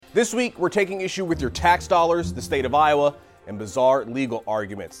This week, we're taking issue with your tax dollars, the state of Iowa, and bizarre legal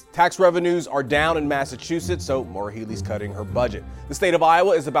arguments. Tax revenues are down in Massachusetts, so Maura Healey's cutting her budget. The state of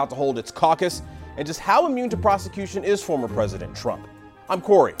Iowa is about to hold its caucus, and just how immune to prosecution is former President Trump? I'm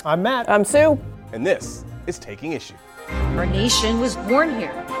Corey. I'm Matt. I'm Sue. And this is Taking Issue. Our nation was born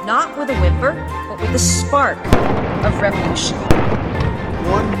here, not with a whimper, but with the spark of revolution.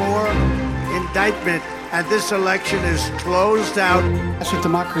 One more indictment, and this election is closed out. That's what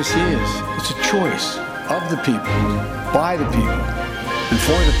democracy is. It's a choice of the people, by the people, and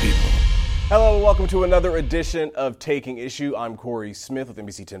for the people. Hello and welcome to another edition of Taking Issue. I'm Corey Smith with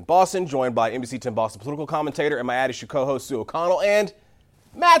NBC 10 Boston, joined by NBC 10 Boston political commentator and my at-issue co-host Sue O'Connell, and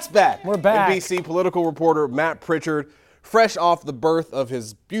Matt's back. We're back. NBC political reporter Matt Pritchard, fresh off the birth of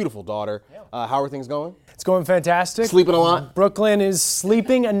his beautiful daughter. How are things going? It's going fantastic. Sleeping a lot? Brooklyn is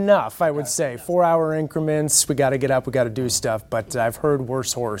sleeping enough, I would say. 4-hour increments. We got to get up. We got to do stuff. But I've heard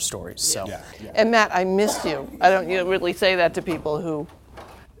worse horror stories. So. Yeah. And Matt, I missed you. I don't really say that to people who.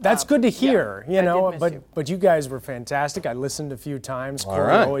 That's good to hear, I did miss you. but you guys were fantastic. I listened a few times. All Corey,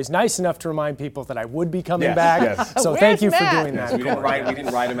 right. always nice enough to remind people that I would be coming Yes, back. yes. So Where's thank you Matt? for doing that. We didn't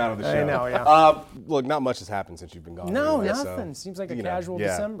write him out of the show. I know, yeah. Look, not much has happened since you've been gone. No, anyway, nothing. Seems like a you know, casual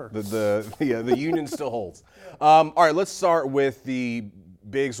December. The union still holds. All right, let's start with the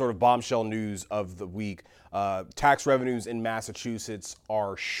big sort of bombshell news of the week. Tax revenues in Massachusetts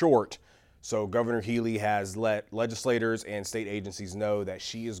are short. So Governor Healey has let legislators and state agencies know that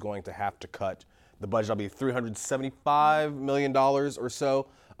she is going to have to cut the budget. That'll be $375 million or so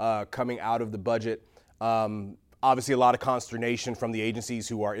coming out of the budget. Obviously, a lot of consternation from the agencies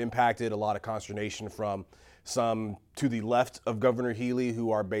who are impacted, a lot of consternation from some to the left of Governor Healey who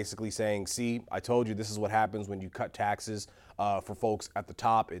are basically saying, see, I told you this is what happens when you cut taxes for folks at the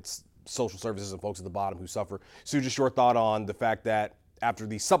top. It's social services and folks at the bottom who suffer. Sue, just your thought on the fact that after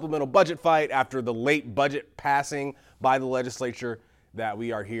the supplemental budget fight, after the late budget passing by the legislature, that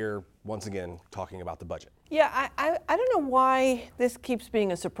we are here once again talking about the budget. Yeah, I don't know why this keeps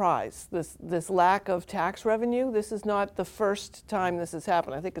being a surprise, this lack of tax revenue. This is not the first time this has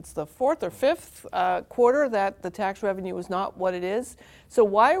happened. I think it's the fourth or fifth quarter that the tax revenue is not what it is. So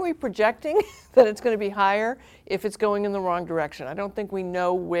why are we projecting that it's going to be higher if it's going in the wrong direction? I don't think we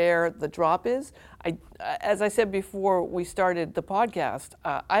know where the drop is. As I said before we started the podcast,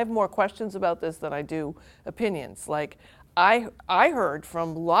 I have more questions about this than I do opinions. Like, I heard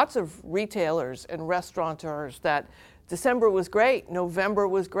from lots of retailers and restaurateurs that December was great, November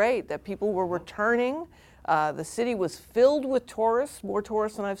was great, that people were returning. The city was filled with tourists, more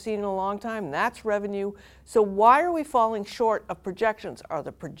tourists than I've seen in a long time. That's revenue. So why are we falling short of projections? Are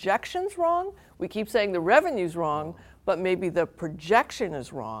the projections wrong? We keep saying the revenue's wrong, but maybe the projection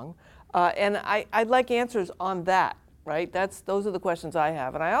is wrong. And I'd like answers on that, right? Those are the questions I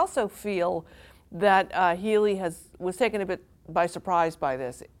have. And I also feel that Healey was taken a bit by surprise by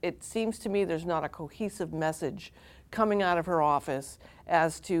this. It seems to me there's not a cohesive message coming out of her office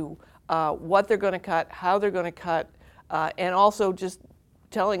as to what they're going to cut, how they're going to cut, and also just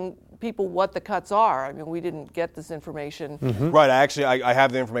telling people what the cuts are. I mean, we didn't get this information. Right, I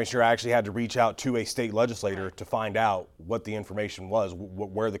have the information here. I actually had to reach out to a state legislator to find out what the information was,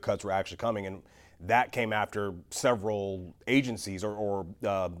 where the cuts were actually coming, and that came after several agencies or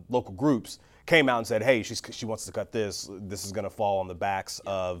local groups came out and said, hey, she wants to cut this. This is going to fall on the backs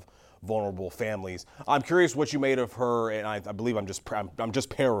of vulnerable families. I'm curious what you made of her, and I believe I'm just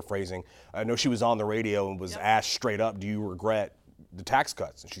paraphrasing. I know she was on the radio and was asked straight up, do you regret the tax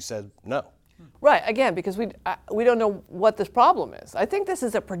cuts? And she said no. Right, again, because we don't know what this problem is. I think this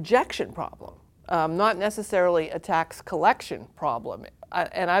is a projection problem, not necessarily a tax collection problem.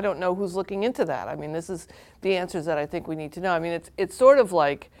 And I don't know who's looking into that. I mean, this is the answers that I think we need to know. I mean, it's sort of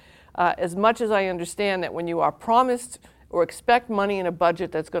like, as much as I understand that when you are promised or expect money in a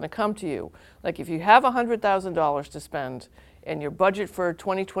budget that's going to come to you, like if you have $100,000 to spend and your budget for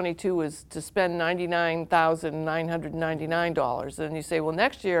 2022 is to spend $99,999, then you say, well,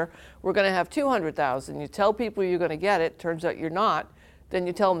 next year we're going to have $200,000. You tell people you're going to get it, turns out you're not, then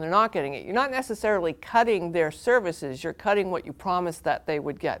you tell them they're not getting it. You're not necessarily cutting their services, you're cutting what you promised that they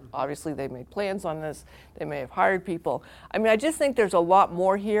would get. Obviously, they made plans on this, they may have hired people. I mean, I just think there's a lot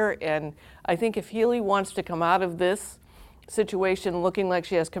more here, and I think if Healey wants to come out of this situation looking like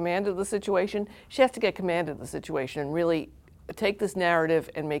she has command of the situation, she has to get command of the situation and really take this narrative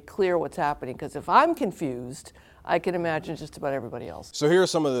and make clear what's happening. Because if I'm confused, I can imagine just about everybody else. So here are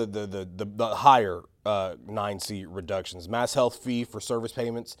some of the higher 9C reductions. Mass health fee for service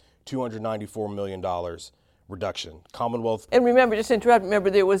payments, $294 million. reduction. Commonwealth. And remember, just to interrupt, remember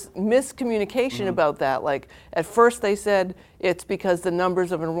there was miscommunication about that. Like at first they said it's because the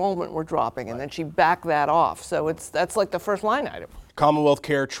numbers of enrollment were dropping, and then she backed that off. So that's like the first line item. Commonwealth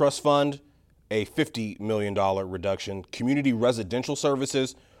Care Trust Fund, a $50 million reduction. Community Residential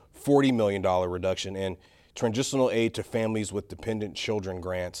Services, $40 million reduction. And Transitional Aid to Families with Dependent Children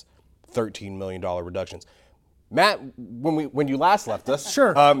grants, $13 million reductions. Matt, when you last left us,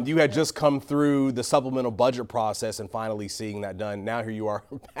 Sure. You had just come through the supplemental budget process and finally seeing that done. Now here you are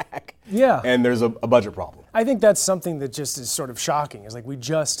back. Yeah. And there's a budget problem. I think that's something that just is sort of shocking. Is like we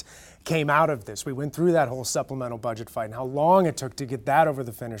just came out of this. We went through that whole supplemental budget fight and how long it took to get that over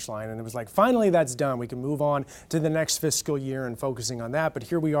the finish line. And it was like, finally, that's done. We can move on to the next fiscal year and focusing on that. But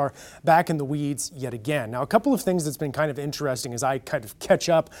here we are back in the weeds yet again. Now, a couple of things that's been kind of interesting as I kind of catch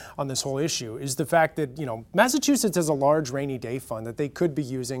up on this whole issue is the fact that, Massachusetts has a large rainy day fund that they could be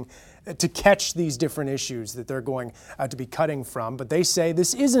using to catch these different issues that they're going to be cutting from. But they say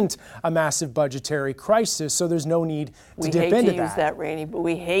this isn't a massive budgetary crisis, so there's no need to dip into that. We hate to use that, Rainey, but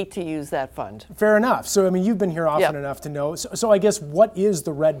we hate to use that fund. Fair enough. So, you've been here often enough to know. So I guess what is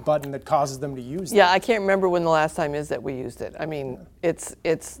the red button that causes them to use that? Yeah, I can't remember when the last time is that we used it. I mean, it's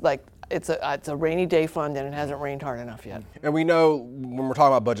like it's a rainy day fund, and it hasn't rained hard enough yet. And we know when we're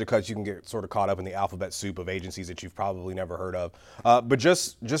talking about budget cuts, you can get sort of caught up in the alphabet soup of agencies that you've probably never heard of. But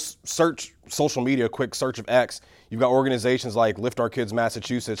just search social media, quick search of X. You've got organizations like Lift Our Kids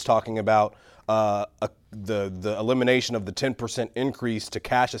Massachusetts talking about the elimination of the 10% increase to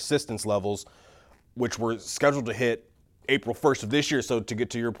cash assistance levels, which were scheduled to hit April 1st of this year. So to get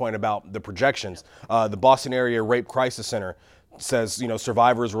to your point about the projections, the Boston Area Rape Crisis Center says,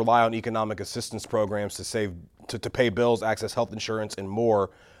 survivors rely on economic assistance programs to pay bills, access health insurance, and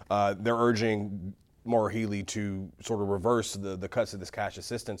more. They're urging Maura Healey to sort of reverse the cuts of this cash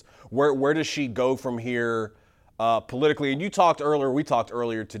assistance. Where does she go from here politically? And we talked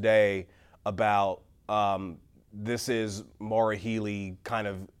earlier today about this is Maura Healey kind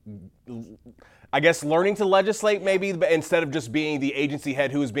of, I guess, learning to legislate maybe, instead of just being the agency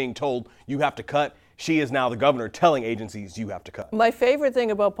head who is being told you have to cut. She is now the governor telling agencies you have to cut. My favorite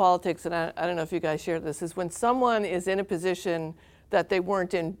thing about politics, and I don't know if you guys share this, is when someone is in a position that they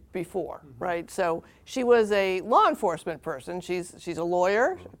weren't in before, right? So she was a law enforcement person. She's a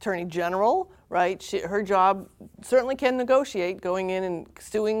lawyer, attorney general, right? Her job certainly can negotiate, going in and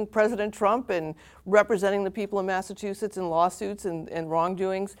suing President Trump and representing the people of Massachusetts in lawsuits and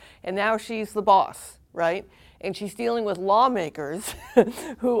wrongdoings. And now she's the boss, right? And she's dealing with lawmakers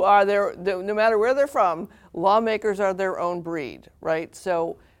who are no matter where they're from, lawmakers are their own breed, right?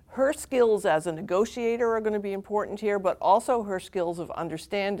 So her skills as a negotiator are going to be important here, but also her skills of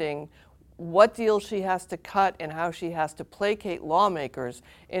understanding what deals she has to cut and how she has to placate lawmakers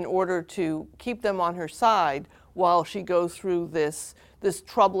in order to keep them on her side while she goes through this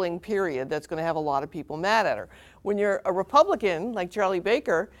troubling period that's going to have a lot of people mad at her. When you're a Republican like Charlie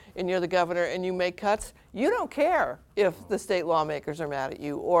Baker and you're the governor and you make cuts, you don't care if the state lawmakers are mad at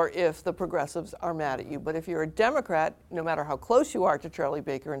you or if the progressives are mad at you. But if you're a Democrat, no matter how close you are to Charlie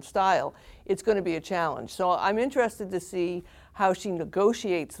Baker in style, it's going to be a challenge. So I'm interested to see how she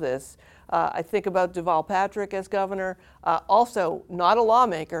negotiates this. I think about Deval Patrick as governor, also not a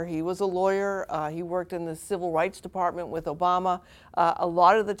lawmaker. He was a lawyer. He worked in the Civil Rights Department with Obama. A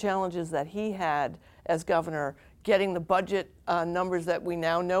lot of the challenges that he had as governor, getting the budget numbers that we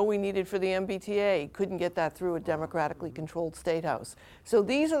now know we needed for the MBTA, couldn't get that through a democratically controlled state house. So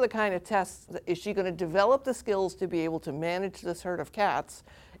these are the kind of tests. Is she going to develop the skills to be able to manage this herd of cats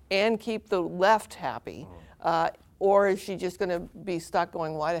and keep the left happy? Or is she just going to be stuck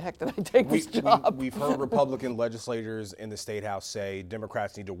going, why the heck did I take this job? We've heard Republican legislators in the State House say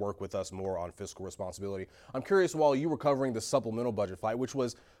Democrats need to work with us more on fiscal responsibility. I'm curious, while you were covering the supplemental budget fight, which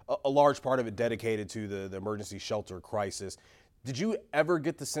was a large part of it dedicated to the emergency shelter crisis, did you ever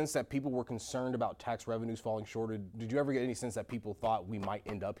get the sense that people were concerned about tax revenues falling short? Or did you ever get any sense that people thought we might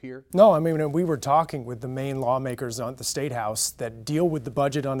end up here? No, I mean, we were talking with the main lawmakers at the State House that deal with the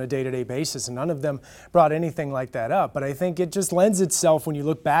budget on a day-to-day basis, and none of them brought anything like that up. But I think it just lends itself, when you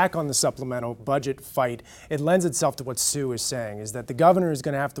look back on the supplemental budget fight, it lends itself to what Sue is saying, is that the governor is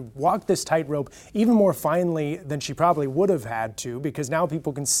going to have to walk this tightrope even more finely than she probably would have had to, because now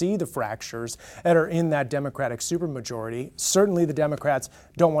people can see the fractures that are in that Democratic supermajority. Certainly the Democrats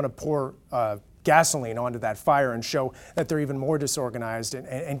don't want to pour gasoline onto that fire and show that they're even more disorganized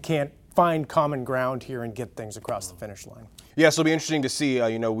and can't find common ground here and get things across the finish line. Yeah, so it'll be interesting to see.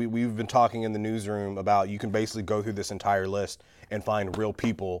 We've been talking in the newsroom about you can basically go through this entire list and find real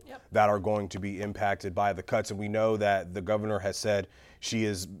people that are going to be impacted by the cuts. And we know that the governor has said she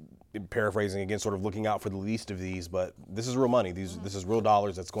is paraphrasing again, sort of looking out for the least of these, but this is real money. This is real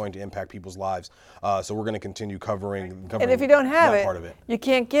dollars that's going to impact people's lives. So we're going to continue covering and if you don't have that part of it, you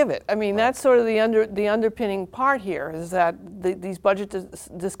can't give it. I mean, that's sort of the underpinning part here is that these budget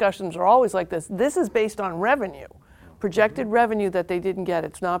discussions are always like this. This is based on revenue. Projected revenue that they didn't get.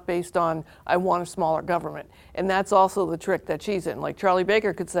 It's not based on, I want a smaller government. And that's also the trick that she's in. Like Charlie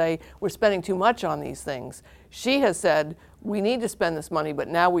Baker could say, we're spending too much on these things. She has said, we need to spend this money, but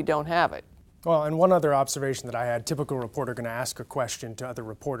now we don't have it. Well, and one other observation that I had, typical reporter going to ask a question to other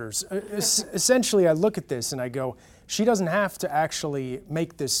reporters. Essentially, I look at this and I go, she doesn't have to actually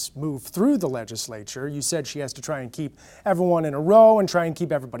make this move through the legislature. You said she has to try and keep everyone in a row and try and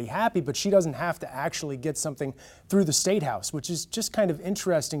keep everybody happy, but she doesn't have to actually get something through the State House, which is just kind of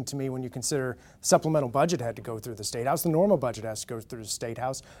interesting to me when you consider the supplemental budget had to go through the State House. The normal budget has to go through the State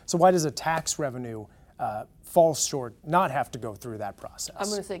House. So why does a tax revenue fall short, not have to go through that process? I'm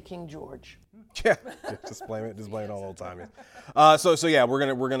going to say King George. Yeah, just blame it all the time. So yeah,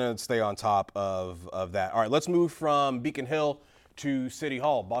 we're gonna stay on top of that. All right, let's move from Beacon Hill to City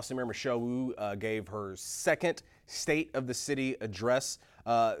Hall. Boston Mayor Michelle Wu gave her second State of the City address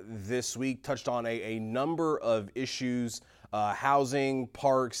this week. Touched on a number of issues: housing,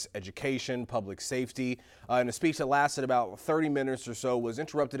 parks, education, public safety. In a speech that lasted about 30 minutes or so, was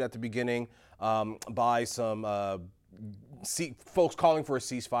interrupted at the beginning by some folks calling for a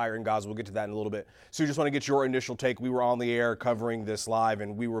ceasefire in Gaza. We'll get to that in a little bit. So, just want to get your initial take. We were on the air covering this live,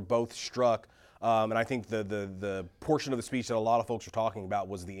 and we were both struck. And I think the portion of the speech that a lot of folks are talking about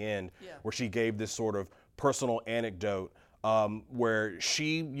was the end, where she gave this sort of personal anecdote where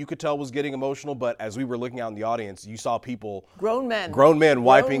you could tell was getting emotional. But as we were looking out in the audience, you saw people, grown men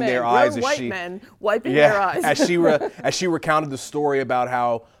wiping their eyes as she, men wiping their eyes as she recounted the story about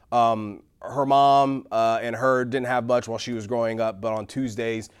how her mom and her didn't have much while she was growing up, but on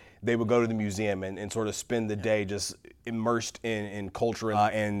Tuesdays they would go to the museum and sort of spend the day just immersed in culture.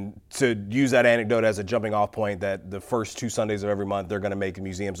 And to use that anecdote as a jumping off point, that the first 2 Sundays of every month they're going to make the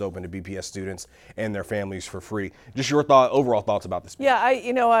museums open to BPS students and their families for free. Just your overall thoughts about this speech.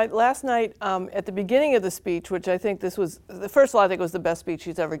 Yeah, last night at the beginning of the speech, which I think this was, first of all, I think it was the best speech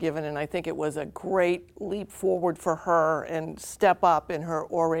she's ever given, and I think it was a great leap forward for her and step up in her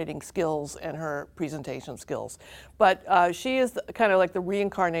orating skills and her presentation skills. But she is kind of like the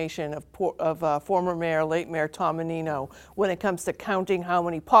reincarnation of former mayor, late Mayor Tom Menino, when it comes to counting how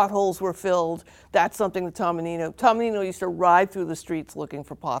many potholes were filled. That's something that Tom Menino used to ride through the streets looking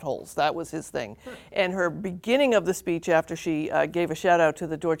for potholes. That was his thing. And her beginning of the speech, after she gave a shout out to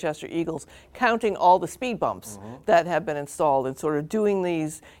the Dorchester Eagles, counting all the speed bumps that have been installed and sort of doing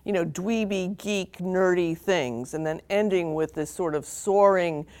these, dweeby, geek, nerdy things, and then ending with this sort of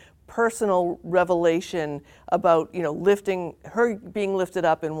soaring personal revelation about, lifting her, being lifted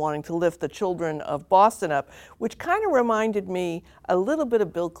up and wanting to lift the children of Boston up, which kind of reminded me a little bit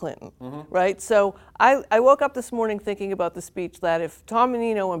of Bill Clinton, right? So I woke up this morning thinking about the speech that if Tom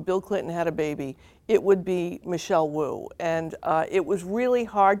Menino and Bill Clinton had a baby, it would be Michelle Wu. And it was really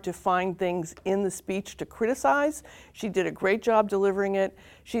hard to find things in the speech to criticize. She did a great job delivering it.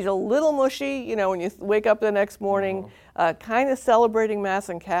 She's a little mushy, when you wake up the next morning, kind of celebrating Mass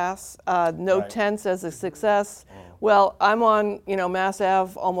and Cass, no tents as a success. Well, I'm on, Mass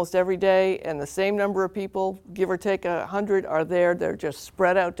Ave almost every day, and the same number of people, give or take 100, are there. They're just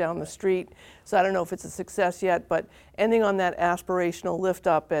spread out down the street. So I don't know if it's a success yet, but ending on that aspirational lift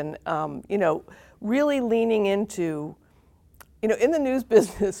up and, really leaning into, in the news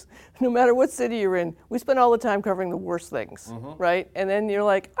business, no matter what city you're in, we spend all the time covering the worst things, right? And then you're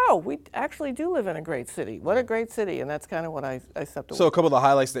like, oh, we actually do live in a great city. What a great city. And that's kind of what I stepped away. So a couple of the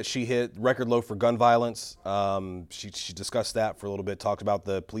highlights that she hit: record low for gun violence. She discussed that for a little bit, talked about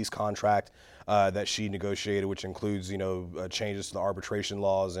the police contract that she negotiated, which includes, changes to the arbitration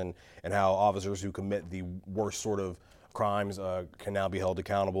laws and how officers who commit the worst sort of crimes can now be held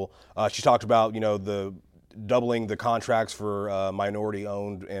accountable. She talked about, the doubling the contracts for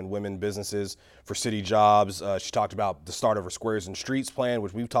minority-owned and women businesses for city jobs. She talked about the start of her Squares and Streets plan,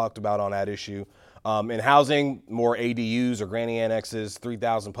 which we've talked about on that issue. In housing, more ADUs or granny annexes,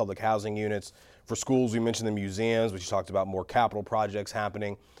 3,000 public housing units. For schools, we mentioned the museums, but she talked about more capital projects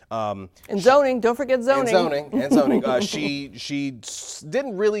happening. And zoning, don't forget zoning. And zoning. She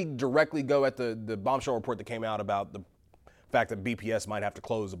didn't really directly go at the bombshell report that came out about the fact that BPS might have to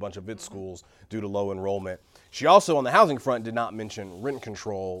close a bunch of its schools due to low enrollment. She also, on the housing front, did not mention rent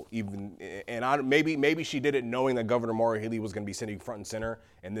control, maybe she did it knowing that Governor Maura Healey was going to be sitting front and center,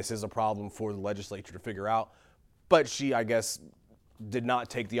 and this is a problem for the legislature to figure out. But she, I guess, did not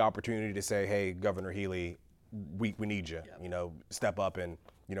take the opportunity to say, hey, Governor Healey, we need you, step up and,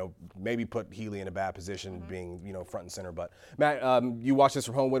 maybe put Healy in a bad position being, front and center. But Matt, you watched this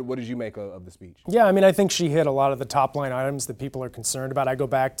from home. What did you make of the speech? Yeah, I mean, I think she hit a lot of the top line items that people are concerned about. I go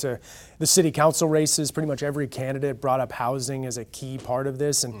back to the city council races. Pretty much every candidate brought up housing as a key part of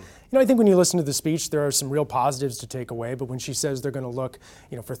this. And, I think when you listen to the speech, there are some real positives to take away. But when she says they're going to look,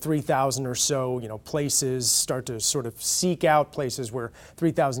 for 3,000 or so, places, start to sort of seek out places where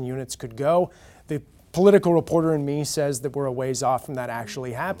 3,000 units could go, the political reporter in me says that we're a ways off from that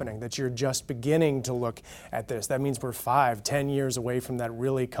actually happening, that you're just beginning to look at this. That means we're 5-10 years away from that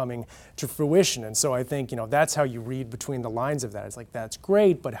really coming to fruition. And so I think, that's how you read between the lines of that. It's like, that's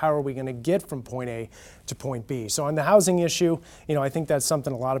great, but how are we going to get from point A to point B? So on the housing issue, I think that's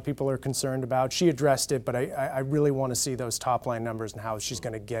something a lot of people are concerned about. She addressed it, but I really want to see those top line numbers and how she's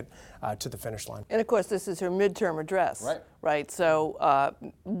going to get to the finish line. And of course, this is her midterm address. Right. So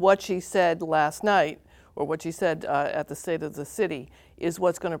what she said last night, or what she said at the State of the City, is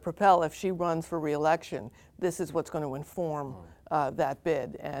what's going to propel if she runs for re-election. This is what's going to inform that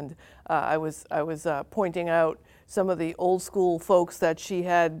bid. And I was pointing out some of the old school folks that she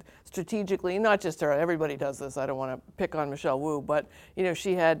had strategically, not just her, everybody does this, I don't want to pick on Michelle Wu, but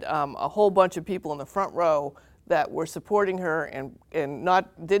she had a whole bunch of people in the front row that were supporting her and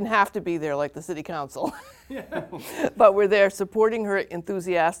didn't have to be there like the city council, but were there supporting her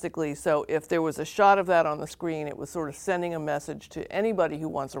enthusiastically. So if there was a shot of that on the screen, it was sort of sending a message to anybody who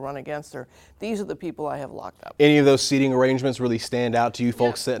wants to run against her. These are the people I have locked up. Any of those seating arrangements really stand out to you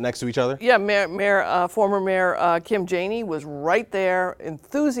folks sitting next to each other? Yeah, former Mayor Kim Janey was right there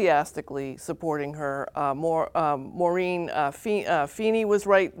enthusiastically supporting her. Maureen Feeney was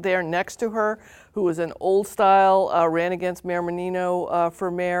right there next to her, who was an old style, ran against Mayor Menino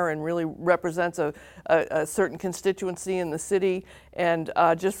for mayor and really represents a certain constituency in the city. And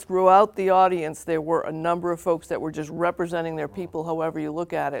just throughout the audience, there were a number of folks that were just representing their people, however you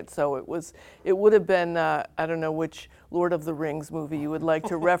look at it. So it would have been, I don't know which Lord of the Rings movie you would like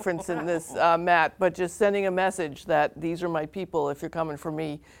to reference in this, Matt, but just sending a message that these are my people. If you're coming for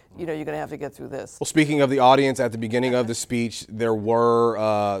me, you're going to have to get through this. Well, speaking of the audience, at the beginning of the speech, there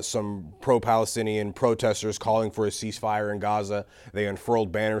were some pro-Palestinian protesters calling for a ceasefire in Gaza. They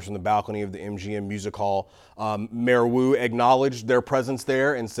unfurled banners from the balcony of the MGM Music Hall. Mayor Wu acknowledged their presence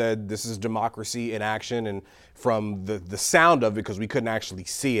there and said this is democracy in action. And from the sound of it, because we couldn't actually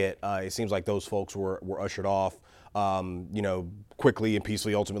see it, it seems like those folks were ushered off, quickly and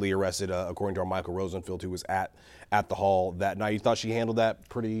peacefully, ultimately arrested, according to our Michael Rosenfield, who was at the hall that night. You thought she handled that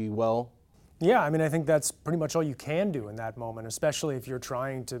pretty well? Yeah, I mean, I think that's pretty much all you can do in that moment, especially if you're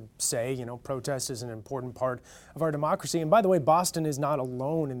trying to say, protest is an important part of our democracy. And by the way, Boston is not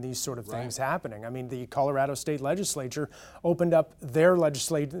alone in these sort of things happening. I mean, the Colorado State Legislature opened up their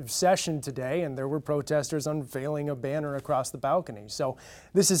legislative session today, and there were protesters unveiling a banner across the balcony. So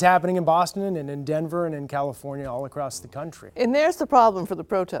this is happening in Boston and in Denver and in California, all across the country. And there's the problem for the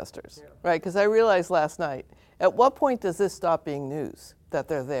protesters, right? Because I realized last night, at what point does this stop being news? That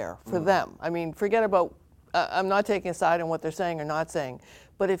they're there for them. I mean, forget about, I'm not taking a side on what they're saying or not saying,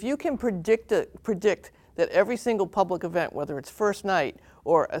 but if you can predict that every single public event, whether it's first night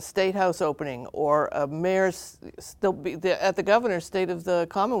or a state house opening or a mayor's still be at the governor's State of the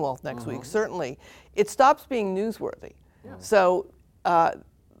Commonwealth next week, certainly, it stops being newsworthy. So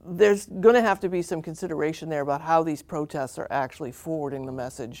there's going to have to be some consideration there about how these protests are actually forwarding the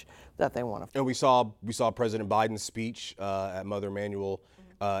message that they want to. And we saw President Biden's speech at Mother Emanuel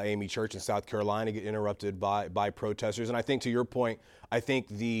AME Church in South Carolina get interrupted by protesters. And I think, to your point, I think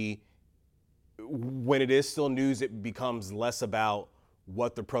when it is still news, it becomes less about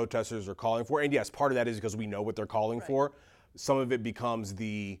what the protesters are calling for. And yes, part of that is because we know what they're calling for. Some of it becomes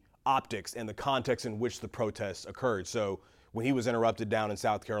the optics and the context in which the protests occurred. So when he was interrupted down in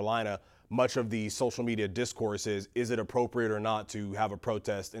South Carolina, much of the social media discourse is it appropriate or not to have a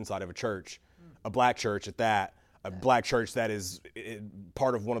protest inside of a church, a black church at that, a black church that is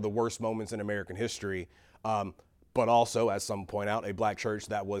part of one of the worst moments in American history, but also, as some point out, a black church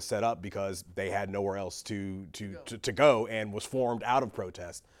that was set up because they had nowhere else to go and was formed out of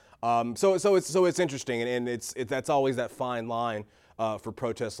protest. So it's interesting, and that's always that fine line for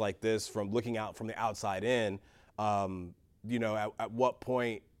protests like this, from looking out from the outside in. At what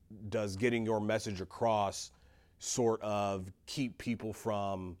point does getting your message across sort of keep people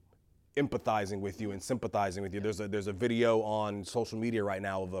from empathizing with you and sympathizing with you? There's a video on social media right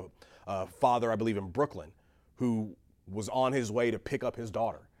now of a father, I believe in Brooklyn, who was on his way to pick up his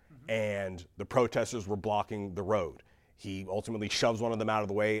daughter, and the protesters were blocking the road. He ultimately shoves one of them out of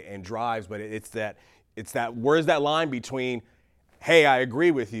the way and drives, but it's that where's that line between, hey, I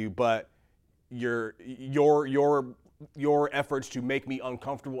agree with you, but your your efforts to make me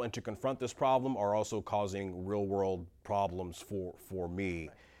uncomfortable and to confront this problem are also causing real world problems for me.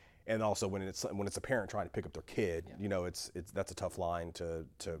 Right. And also when it's a parent trying to pick up their kid, that's a tough line to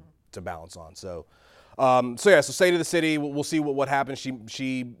balance on. So State of the City, we'll see what happens.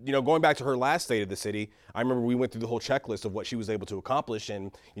 She going back to her last State of the City, I remember we went through the whole checklist of what she was able to accomplish,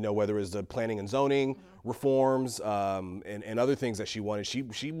 and whether it was the planning and zoning reforms and other things that she wanted,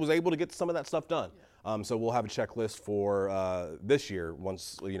 she was able to get some of that stuff done. So we'll have a checklist for this year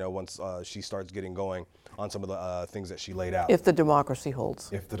once she starts getting going on some of the things that she laid out. If the democracy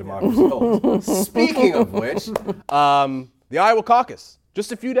holds. If the democracy holds. Speaking of which, the Iowa caucus,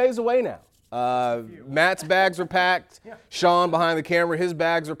 just a few days away now. Matt's bags are packed. Sean behind the camera, his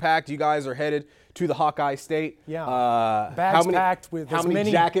bags are packed. You guys are headed to the Hawkeye State. Yeah. Bags packed with how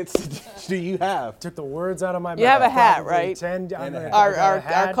many jackets do you have? Took the words out of my mouth. You have a hat, right? 10,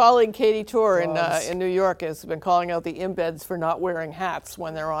 our colleague Katie Tour in New York has been calling out the embeds for not wearing hats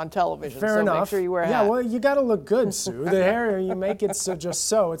when they're on television. Fair so enough. Make sure you wear a hat. Yeah, well, you got to look good, Sue. The hair, you make it so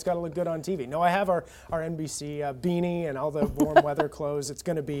it's got to look good on TV. No, I have our NBC beanie and all the warm weather clothes. It's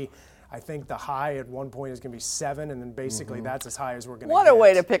going to be, I think the high at one point is going to be 7, and then basically that's as high as we're going to get. What a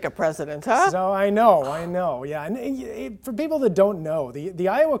way to pick a president, huh? So I know, yeah. And for people that don't know, the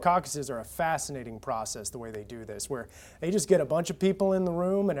Iowa caucuses are a fascinating process, the way they do this, where they just get a bunch of people in the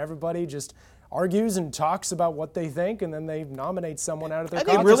room and everybody just argues and talks about what they think, and then they nominate someone out of their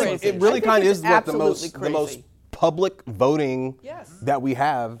caucus. It really kind of is the most public voting that we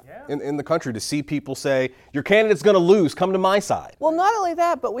have in the country, to see people say, your candidate's going to lose, come to my side. Well, not only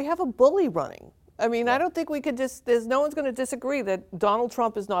that, but we have a bully running. I mean, I don't think we could there's no one's going to disagree that Donald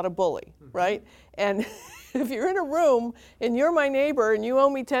Trump is not a bully, right? And if you're in a room and you're my neighbor and you owe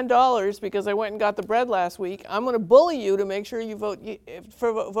me $10 because I went and got the bread last week, I'm going to bully you to make sure you vote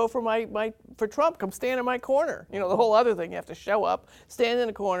for Trump. Come stand in my corner. The whole other thing, you have to show up, stand in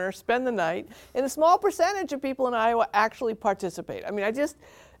a corner, spend the night. And a small percentage of people in Iowa actually participate. I mean,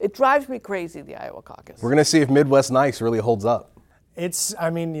 it drives me crazy, the Iowa caucus. We're going to see if Midwest Nice really holds up.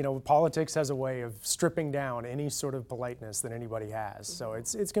 Politics has a way of stripping down any sort of politeness that anybody has. So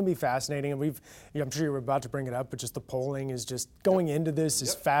it's going to be fascinating. And I'm sure you were about to bring it up, but just the polling is just going into this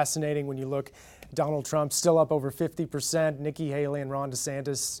is fascinating. When you look, Donald Trump still up over 50%, Nikki Haley and Ron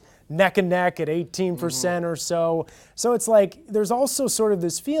DeSantis neck and neck at 18% or so. So it's like, there's also sort of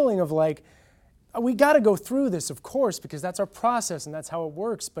this feeling of like, we got to go through this, of course, because that's our process and that's how it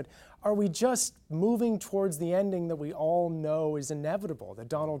works. But are we just moving towards the ending that we all know is inevitable, that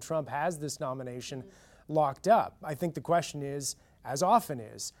Donald Trump has this nomination locked up? I think the question is, as often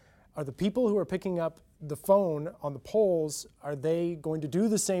is, are the people who are picking up the phone on the polls, are they going to do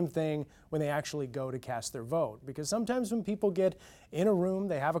the same thing when they actually go to cast their vote? Because sometimes when people get in a room,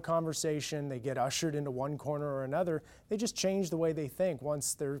 they have a conversation, they get ushered into one corner or another, they just change the way they think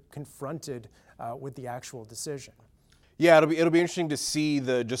once they're confronted with the actual decision. Yeah, it'll be interesting to see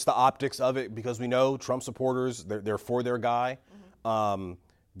just the optics of it, because we know Trump supporters, they're for their guy.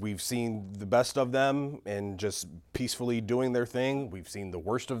 We've seen the best of them and just peacefully doing their thing. We've seen the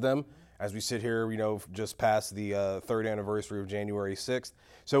worst of them as we sit here, just past the third anniversary of January 6th.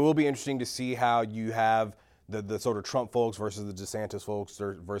 So it will be interesting to see how you have the sort of Trump folks versus the DeSantis folks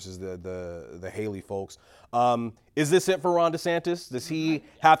versus the Haley folks. Is this it for Ron DeSantis? Does he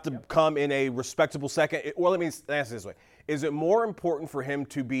have to come in a respectable second? Well, let me answer this way. Is it more important for him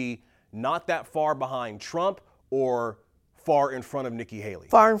to be not that far behind Trump or far in front of Nikki Haley?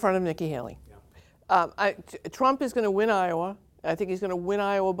 Far in front of Nikki Haley. Yeah. Trump is going to win Iowa. I think he's going to win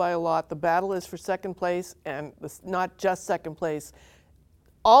Iowa by a lot. The battle is for second place, and not just second place.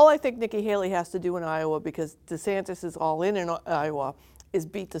 All I think Nikki Haley has to do in Iowa, because DeSantis is all in Iowa, is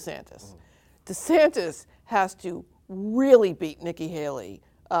beat DeSantis. DeSantis has to really beat Nikki Haley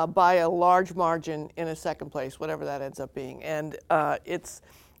by a large margin in a second place, whatever that ends up being. And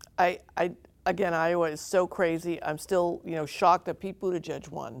again, Iowa is so crazy. I'm still, shocked that Pete Buttigieg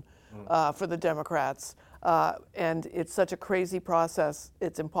won for the Democrats. And it's such a crazy process.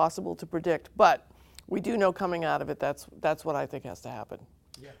 It's impossible to predict. But we do know coming out of it, that's what I think has to happen.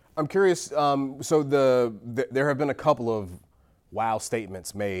 I'm curious. So there have been a couple of wow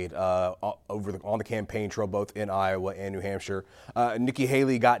statements made on the campaign trail, both in Iowa and New Hampshire. Nikki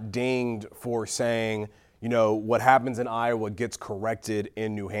Haley got dinged for saying, what happens in Iowa gets corrected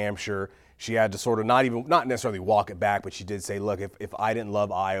in New Hampshire. She had to sort of not necessarily walk it back, but she did say, look, if I didn't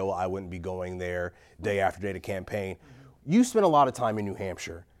love Iowa, I wouldn't be going there day after day to campaign. You spent a lot of time in New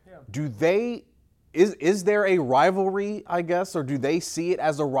Hampshire. Yeah. Is there a rivalry, I guess, or do they see it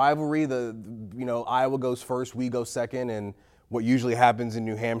as a rivalry? Iowa goes first, we go second, and what usually happens in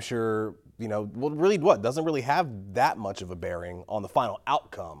New Hampshire, really what? Doesn't really have that much of a bearing on the final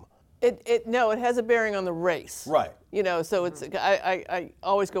outcome. No, it has a bearing on the race. Right. So it's I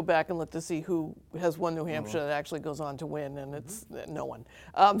always go back and look to see who has won New Hampshire that actually goes on to win, and it's no one.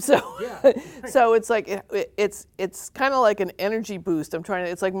 So it's like it's kind of like an energy boost.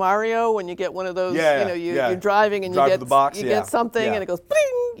 It's like Mario when you get one of those. You're driving and you get something and it goes bling.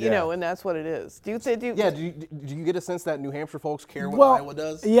 And that's what it is. Do you get a sense that New Hampshire folks care what Iowa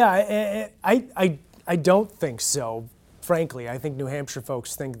does? Yeah, I don't think so. Frankly, I think New Hampshire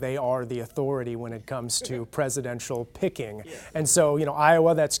folks think they are the authority when it comes to presidential picking. And so,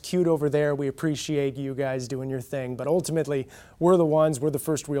 Iowa, that's cute over there. We appreciate you guys doing your thing. But ultimately, we're the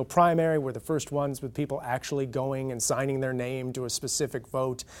first real primary. We're the first ones with people actually going and signing their name to a specific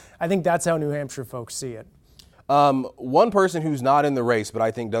vote. I think that's how New Hampshire folks see it. One person who's not in the race, but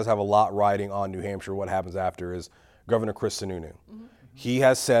I think does have a lot riding on New Hampshire, what happens after, is Governor Chris Sununu. Mm-hmm. He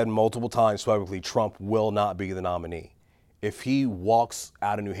has said multiple times publicly Trump will not be the nominee. If he walks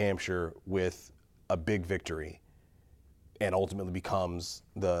out of New Hampshire with a big victory and ultimately becomes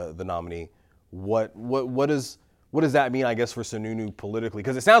the nominee, what does that mean, I guess, for Sununu politically?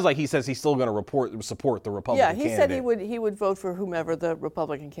 Because it sounds like he says he's still going to support the Republican candidate. Yeah, he said he would vote for whomever the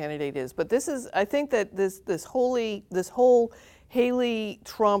Republican candidate is. But I think that this whole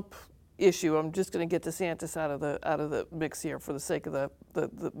Haley-Trump issue, I'm just going to get DeSantis out of the mix here for the sake of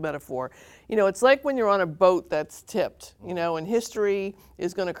the metaphor. It's like when you're on a boat that's tipped, and history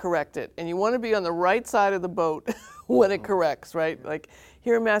is going to correct it. And you want to be on the right side of the boat when it corrects, right? Like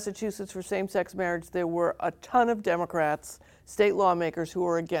here in Massachusetts for same-sex marriage, there were a ton of Democrats, state lawmakers who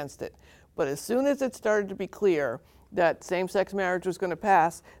were against it. But as soon as it started to be clear that same-sex marriage was going to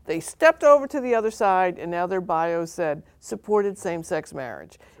pass, they stepped over to the other side, and now their bio said supported same-sex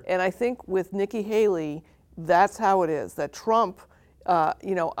marriage. And I think with Nikki Haley, that's how it is, that Trump,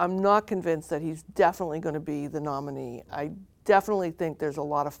 I'm not convinced that he's definitely going to be the nominee. I definitely think there's a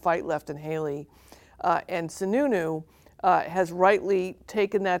lot of fight left in Haley. And Sununu has rightly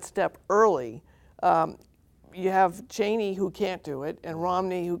taken that step early. You have Cheney, who can't do it, and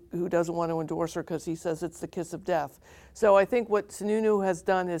Romney, who doesn't want to endorse her because he says it's the kiss of death. So I think what Sununu has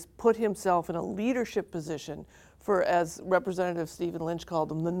done is put himself in a leadership position for, as Representative Stephen Lynch called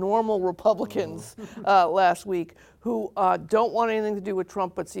them, the normal Republicans last week, who don't want anything to do with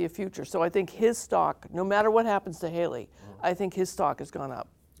Trump but see a future. So I think his stock, no matter what happens to Haley, I think his stock has gone up.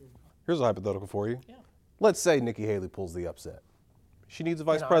 Here's a hypothetical for you. Yeah. Let's say Nikki Haley pulls the upset. She needs a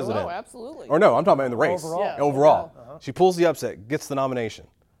vice president. Oh, absolutely. Or no, I'm talking about in the race. Overall. Yeah. Overall. Uh-huh. She pulls the upset, gets the nomination.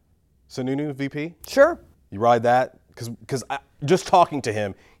 Sununu, VP? Sure. You ride that? Because just talking to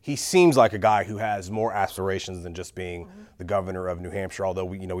him, he seems like a guy who has more aspirations than just being the governor of New Hampshire. Although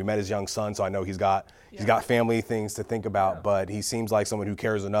we met his young son, so I know he's got family things to think about. But he seems like someone who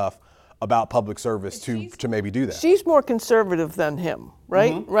cares enough about public service to maybe do that. She's more conservative than him,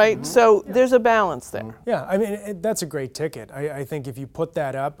 right? Mm-hmm. Right? Mm-hmm. So there's a balance there. Yeah, I mean, that's a great ticket. I think if you put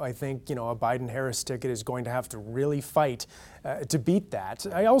that up, I think, a Biden-Harris ticket is going to have to really fight to beat that.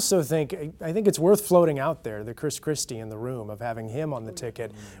 I also think it's worth floating out there, the Chris Christie in the room, of having him on the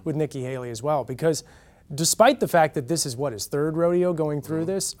ticket with Nikki Haley as well, because despite the fact that this is his third rodeo going through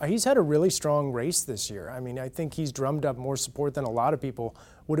this, he's had a really strong race this year. I mean, I think he's drummed up more support than a lot of people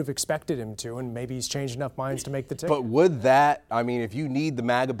would have expected him to, and maybe he's changed enough minds to make the ticket. But would that, if you need the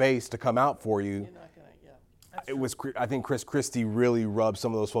MAGA base to come out for you, I think Chris Christie really rubbed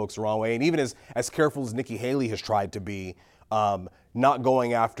some of those folks the wrong way. And even as careful as Nikki Haley has tried to be, not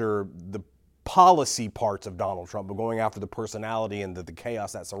going after the policy parts of Donald Trump, but going after the personality and the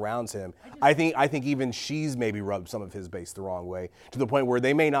chaos that surrounds him. I think even she's maybe rubbed some of his base the wrong way, to the point where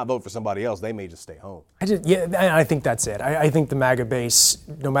they may not vote for somebody else. They may just stay home. I think that's it. I think the MAGA base,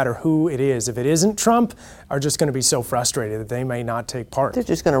 no matter who it is, if it isn't Trump, are just going to be so frustrated that they may not take part. They're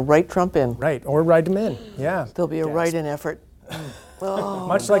just going to write Trump in. Right, or write him in. Yeah. There'll be a write-in effort. Oh,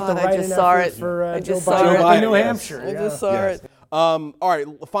 much like the write-in effort for Joe Biden in New Hampshire. I just saw it. All right,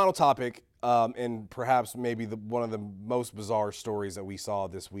 final topic. And perhaps maybe one of the most bizarre stories that we saw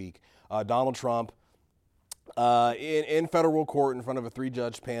this week. Donald Trump in federal court in front of a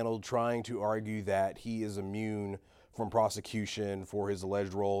 3-judge panel trying to argue that he is immune from prosecution for his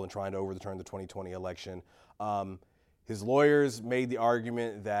alleged role in trying to overturn the 2020 election. His lawyers made the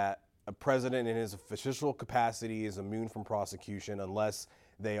argument that a president in his official capacity is immune from prosecution unless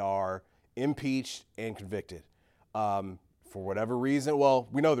they are impeached and convicted. For whatever reason, well,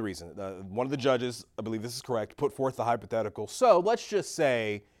 we know the reason. One of the judges, I believe this is correct, put forth the hypothetical. So let's just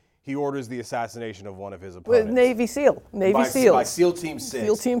say he orders the assassination of one of his opponents. With Navy SEAL. By SEAL Team 6.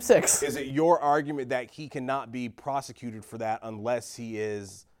 SEAL Team 6. Is it your argument that he cannot be prosecuted for that unless he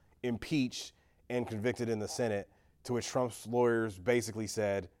is impeached and convicted in the Senate, to which Trump's lawyers basically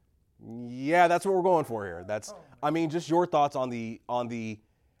said, yeah, that's what we're going for here. I mean, just your thoughts on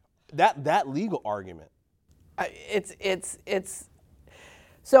that legal argument.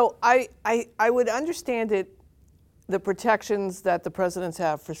 So I would understand it, the protections that the presidents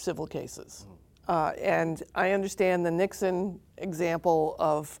have for civil cases. And I understand the Nixon example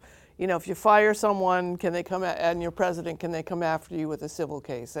of, if you fire someone, can they come and you're president, can they come after you with a civil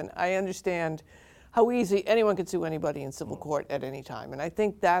case? And I understand how easy anyone can sue anybody in civil court at any time. And I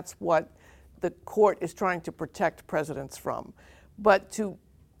think that's what the court is trying to protect presidents from. But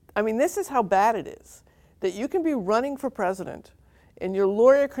this is how bad it is, that you can be running for president and your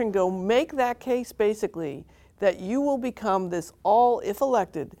lawyer can go make that case basically that you will become if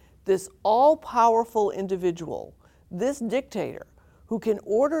elected, this all-powerful individual, this dictator who can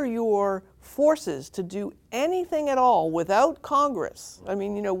order your forces to do anything at all without Congress. I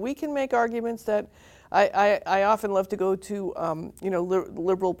mean, we can make arguments that I often love to go to,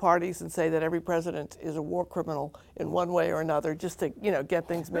 liberal parties and say that every president is a war criminal in one way or another, just to, get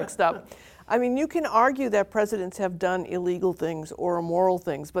things mixed up. I mean, you can argue that presidents have done illegal things or immoral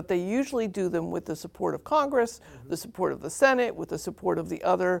things, but they usually do them with the support of Congress, the support of the Senate, with the support of the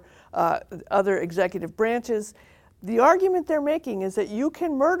other executive branches. The argument they're making is that you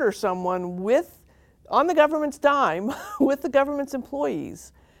can murder someone on the government's dime, with the government's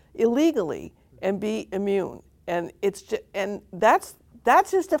employees, illegally, and be immune. And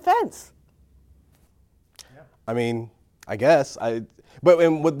that's his defense. I mean, I guess but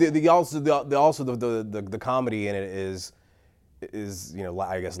the comedy in it is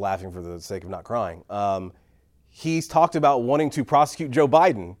I guess laughing for the sake of not crying. He's talked about wanting to prosecute Joe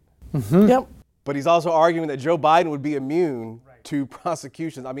Biden. Mm-hmm. Yep. But he's also arguing that Joe Biden would be immune to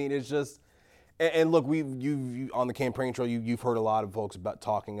prosecutions. I mean, it's just, and look, you on the campaign trail, you've heard a lot of folks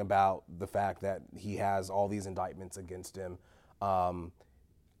talking about the fact that he has all these indictments against him.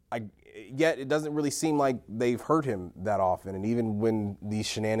 Yet it doesn't really seem like they've hurt him that often. And even when these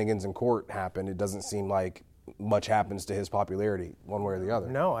shenanigans in court happen, it doesn't seem like much happens to his popularity one way or the other.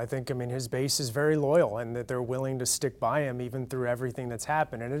 No, I think, his base is very loyal and that they're willing to stick by him even through everything that's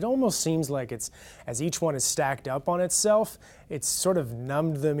happened. And it almost seems like as each one is stacked up on itself, it's sort of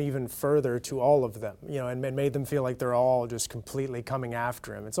numbed them even further to all of them, and made them feel like they're all just completely coming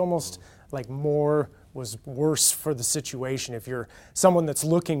after him. It's almost like more was worse for the situation if you're someone that's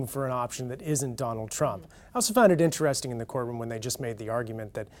looking for an option that isn't Donald Trump. I also found it interesting in the courtroom when they just made the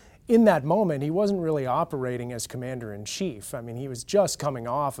argument that in that moment, he wasn't really operating as commander-in-chief. He was just coming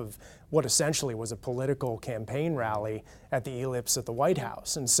off of what essentially was a political campaign rally at the ellipse at the White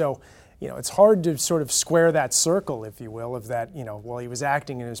House. And so, it's hard to sort of square that circle, if you will, of that, while he was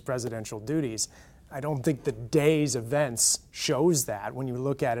acting in his presidential duties. I don't think the day's events shows that when you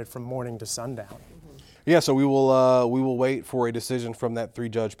look at it from morning to sundown. Yeah, so we will wait for a decision from that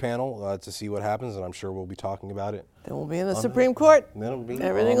 3-judge panel to see what happens, and I'm sure we'll be talking about it. Then we'll be in the Supreme Court.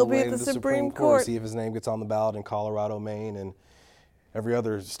 Everything will be at the Supreme Court. See if his name gets on the ballot in Colorado, Maine, and every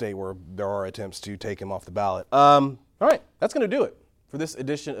other state where there are attempts to take him off the ballot. All right, that's going to do it for this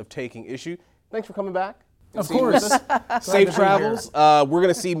edition of Taking Issue. Thanks for coming back. Of course. Safe travels. We're going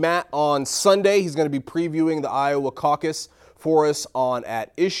to see Matt on Sunday. He's going to be previewing the Iowa caucus for us on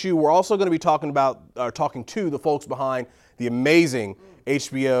At Issue. We're also going to be talking to the folks behind the amazing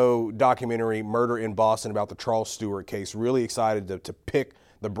HBO documentary Murder in Boston about the Charles Stewart case. Really excited to pick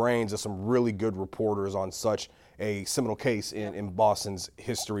the brains of some really good reporters on such a seminal case in Boston's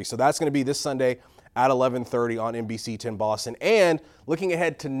history. So that's going to be this Sunday at 11:30 on NBC 10 Boston. And looking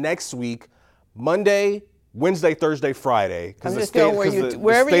ahead to next week, Monday, Wednesday, Thursday, Friday. I'm just going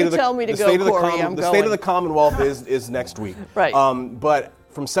wherever you tell me to go, Corey, I'm going. The State of the Commonwealth is next week. Right. But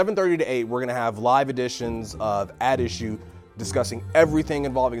from 7:30 to 8, we're going to have live editions of At Issue discussing everything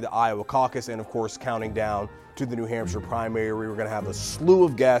involving the Iowa caucus and, of course, counting down to the New Hampshire primary. We're going to have a slew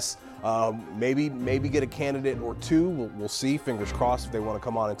of guests, maybe get a candidate or two. We'll see. Fingers crossed if they want to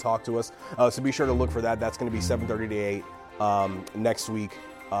come on and talk to us. So be sure to look for that. That's going to be 7:30 to 8 next week.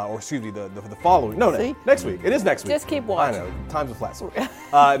 The following. No, next week. It is next week. Just keep watching. I know. Time's a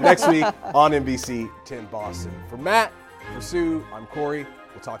flat. Next week on NBC 10 Boston. For Matt, for Sue, I'm Corey.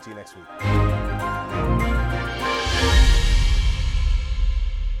 We'll talk to you next week.